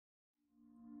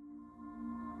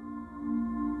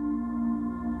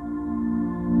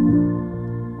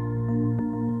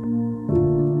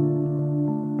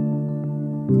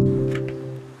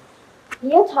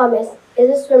Thomas is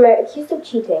a swimmer accused of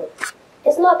cheating.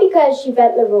 It's not because she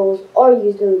bent the rules or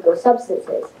used illegal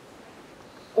substances.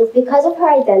 It's because of her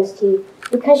identity,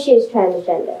 because she is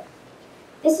transgender.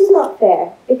 This is not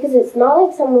fair, because it's not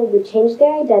like someone would change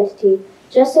their identity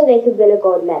just so they could win a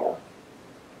gold medal.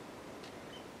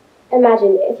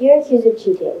 Imagine if you're accused of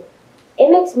cheating. It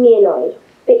makes me annoyed,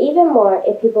 but even more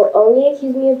if people only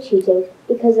accuse me of cheating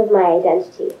because of my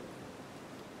identity.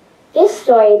 This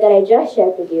story that I just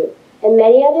shared with you, and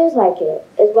many others like it,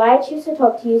 is why I choose to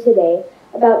talk to you today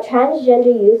about transgender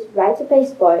youth's right to play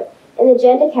sport in the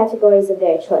gender categories of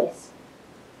their choice.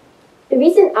 The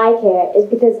reason I care is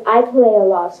because I play a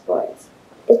lot of sports.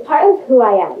 It's part of who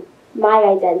I am, my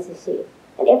identity.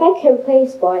 And if I couldn't play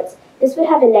sports, this would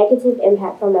have a negative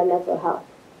impact on my mental health.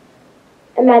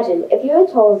 Imagine if you were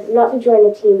told not to join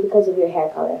a team because of your hair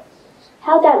color.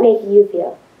 How'd that make you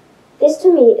feel? This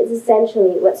to me is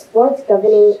essentially what sports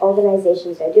governing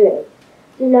organizations are doing,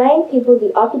 denying people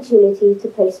the opportunity to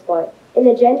play sport in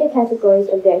the gender categories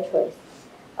of their choice,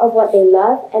 of what they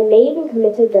love and may even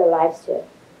committed their lives to.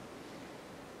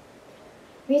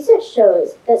 Research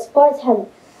shows that sports have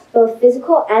both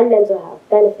physical and mental health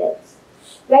benefits.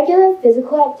 Regular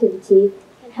physical activity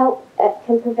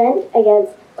can prevent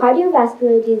against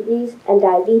cardiovascular disease and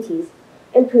diabetes,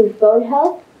 improve bone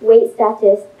health, weight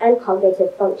status, and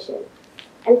cognitive function,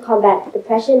 and combat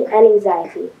depression and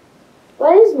anxiety.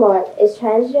 What is more is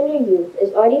transgender youth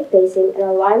is already facing an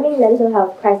alarming mental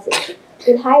health crisis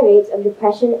with high rates of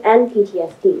depression and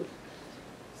PTSD.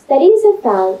 Studies have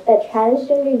found that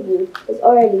transgender youth is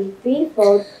already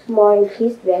threefold more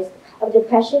increased risk of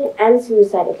depression and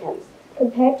suicide attempts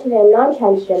compared to their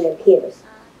non-transgender peers.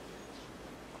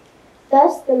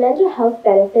 Thus, the mental health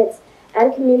benefits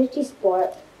and community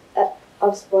support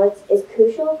of sports is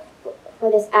crucial for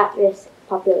this at-risk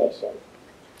population.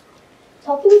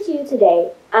 Talking to you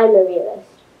today, I'm a realist.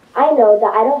 I know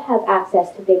that I don't have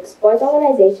access to big sports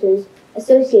organizations,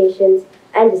 associations,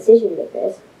 and decision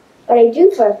makers, but I do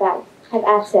for a fact have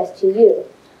access to you,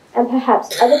 and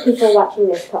perhaps other people watching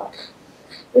this talk,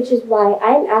 which is why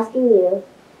I'm asking you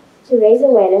to raise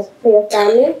awareness for your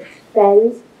family,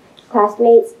 friends,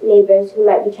 classmates, neighbors who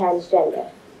might be transgender.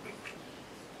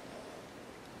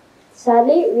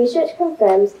 Sadly, research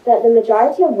confirms that the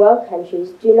majority of world countries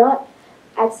do not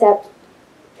accept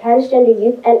transgender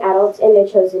youth and adults in their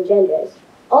chosen genders,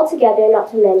 altogether not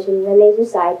to mention when they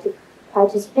decide to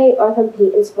participate or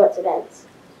compete in sports events.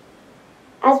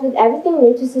 As with everything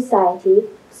new to society,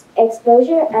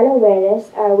 exposure and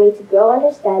awareness are a way to grow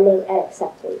understanding and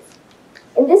acceptance.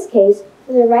 In this case,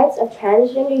 for the rights of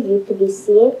transgender youth to be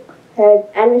seen, heard,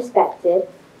 and respected,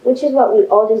 which is what we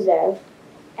all deserve,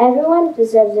 everyone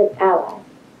deserves an ally.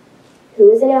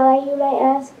 Who is an ally, you might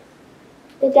ask?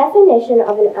 The definition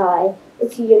of an ally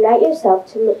is to unite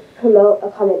yourself to promote a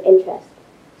common interest.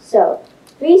 So,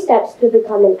 3 steps to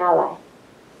become an ally.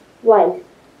 1.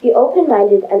 Be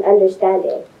open-minded and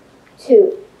understanding.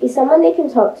 2. Be someone they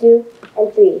can talk to.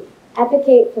 And 3.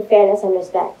 Advocate for fairness and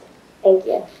respect. Thank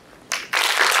you.